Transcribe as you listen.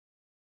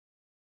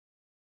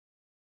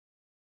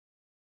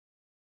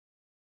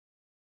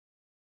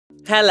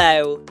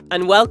Hello,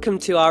 and welcome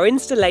to our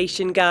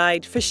installation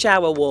guide for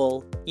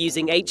Showerwall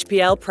using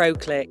HPL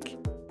ProClick.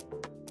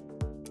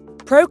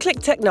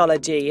 ProClick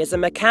technology is a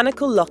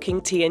mechanical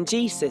locking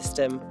T&G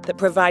system that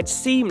provides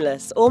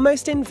seamless,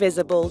 almost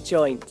invisible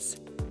joints.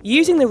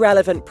 Using the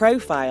relevant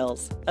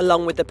profiles,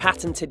 along with the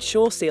patented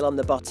SureSeal on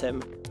the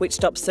bottom, which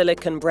stops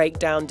silicone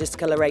breakdown,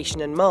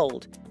 discoloration and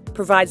mould,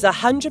 provides a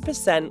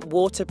 100%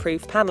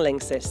 waterproof panelling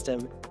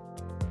system.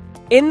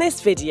 In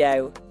this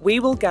video, we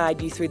will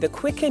guide you through the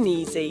quick and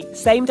easy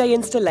same-day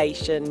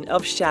installation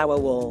of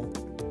Showerwall.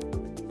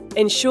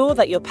 Ensure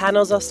that your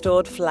panels are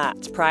stored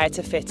flat prior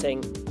to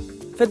fitting.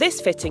 For this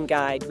fitting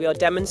guide, we are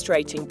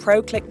demonstrating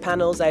ProClick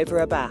panels over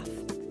a bath.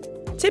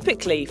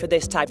 Typically, for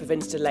this type of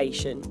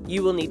installation,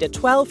 you will need a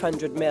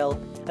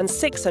 1200mm and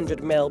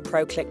 600mm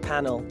ProClick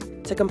panel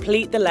to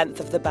complete the length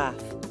of the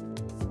bath.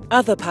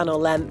 Other panel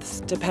lengths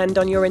depend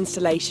on your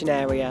installation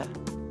area.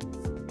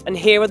 And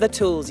here are the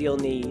tools you'll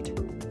need.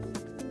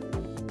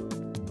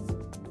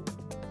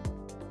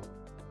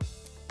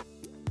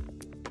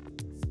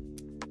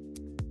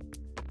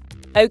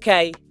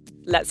 Okay,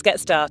 let's get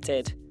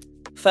started.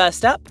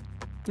 First up,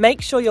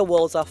 make sure your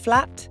walls are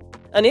flat,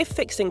 and if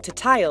fixing to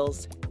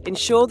tiles,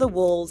 ensure the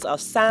walls are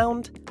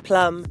sound,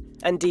 plumb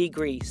and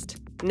degreased.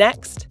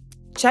 Next,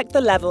 check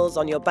the levels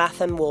on your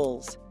bath and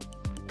walls.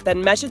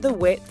 Then measure the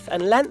width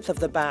and length of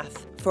the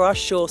bath for our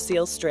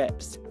SureSeal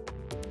strips.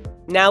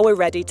 Now we're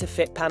ready to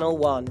fit panel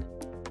 1.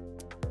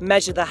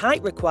 Measure the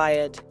height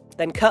required,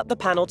 then cut the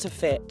panel to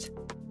fit.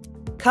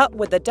 Cut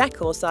with the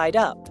decor side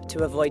up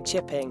to avoid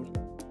chipping.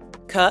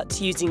 Cut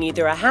using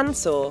either a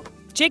handsaw,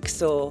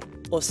 jigsaw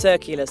or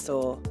circular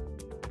saw.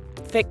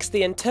 Fix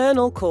the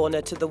internal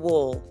corner to the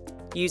wall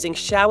using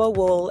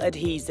Showerwall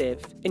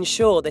adhesive.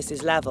 Ensure this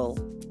is level.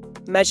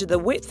 Measure the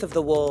width of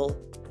the wall,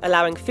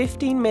 allowing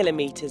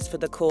 15mm for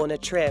the corner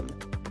trim.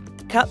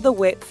 Cut the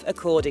width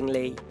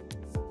accordingly.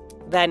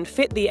 Then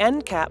fit the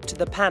end cap to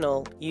the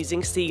panel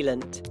using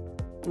sealant.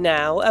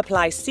 Now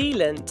apply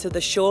sealant to the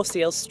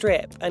SureSeal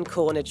strip and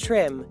corner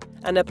trim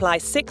and apply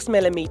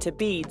 6mm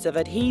beads of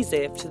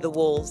adhesive to the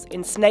walls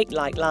in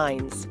snake-like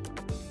lines.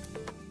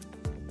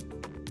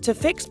 To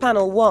fix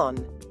panel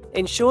 1,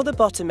 ensure the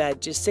bottom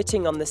edge is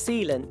sitting on the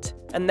sealant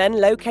and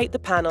then locate the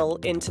panel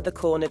into the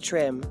corner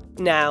trim.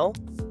 Now,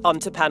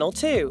 onto panel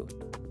 2.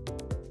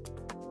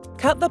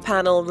 Cut the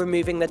panel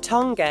removing the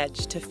tongue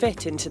edge to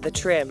fit into the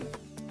trim.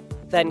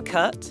 Then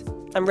cut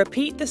and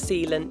repeat the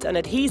sealant and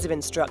adhesive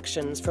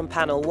instructions from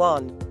panel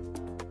 1.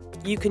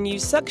 You can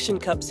use suction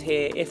cups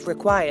here if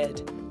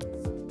required.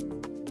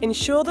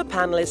 Ensure the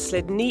panel is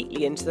slid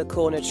neatly into the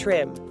corner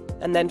trim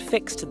and then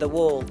fixed to the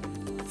wall.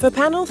 For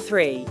panel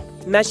 3,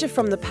 measure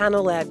from the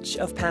panel edge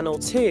of panel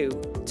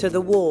 2 to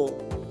the wall,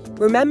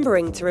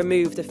 remembering to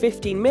remove the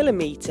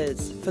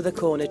 15mm for the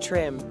corner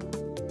trim.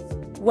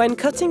 When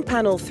cutting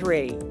panel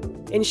 3,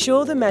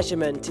 ensure the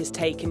measurement is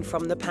taken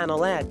from the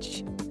panel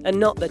edge and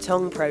not the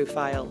tongue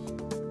profile.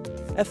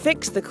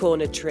 Affix the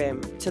corner trim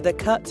to the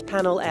cut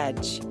panel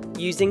edge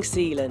using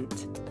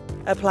sealant.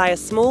 Apply a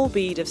small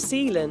bead of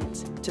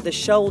sealant to the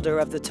shoulder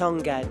of the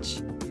tongue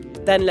edge.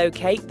 Then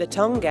locate the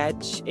tongue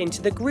edge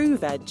into the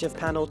groove edge of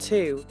panel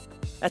 2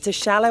 at a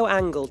shallow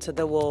angle to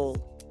the wall.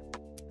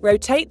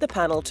 Rotate the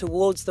panel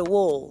towards the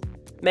wall,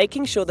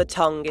 making sure the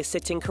tongue is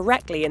sitting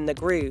correctly in the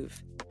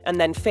groove, and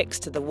then fix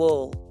to the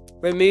wall.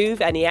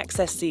 Remove any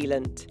excess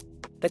sealant.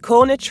 The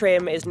corner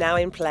trim is now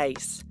in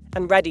place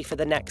and ready for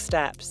the next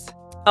steps.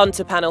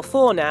 Onto panel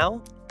 4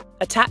 now.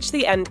 Attach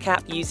the end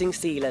cap using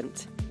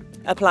sealant.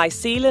 Apply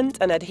sealant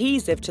and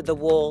adhesive to the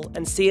wall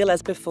and seal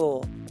as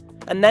before,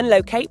 and then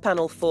locate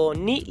panel 4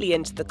 neatly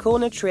into the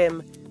corner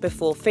trim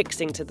before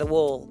fixing to the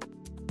wall.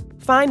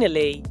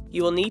 Finally,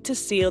 you will need to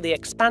seal the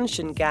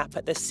expansion gap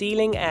at the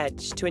sealing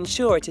edge to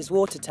ensure it is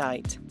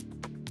watertight.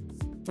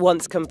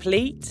 Once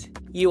complete,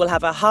 you will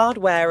have a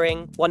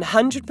hard-wearing,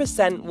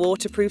 100%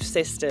 waterproof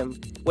system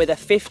with a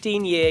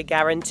 15-year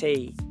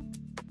guarantee.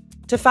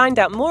 To find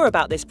out more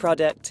about this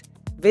product,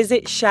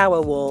 visit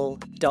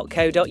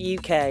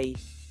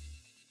showerwall.co.uk.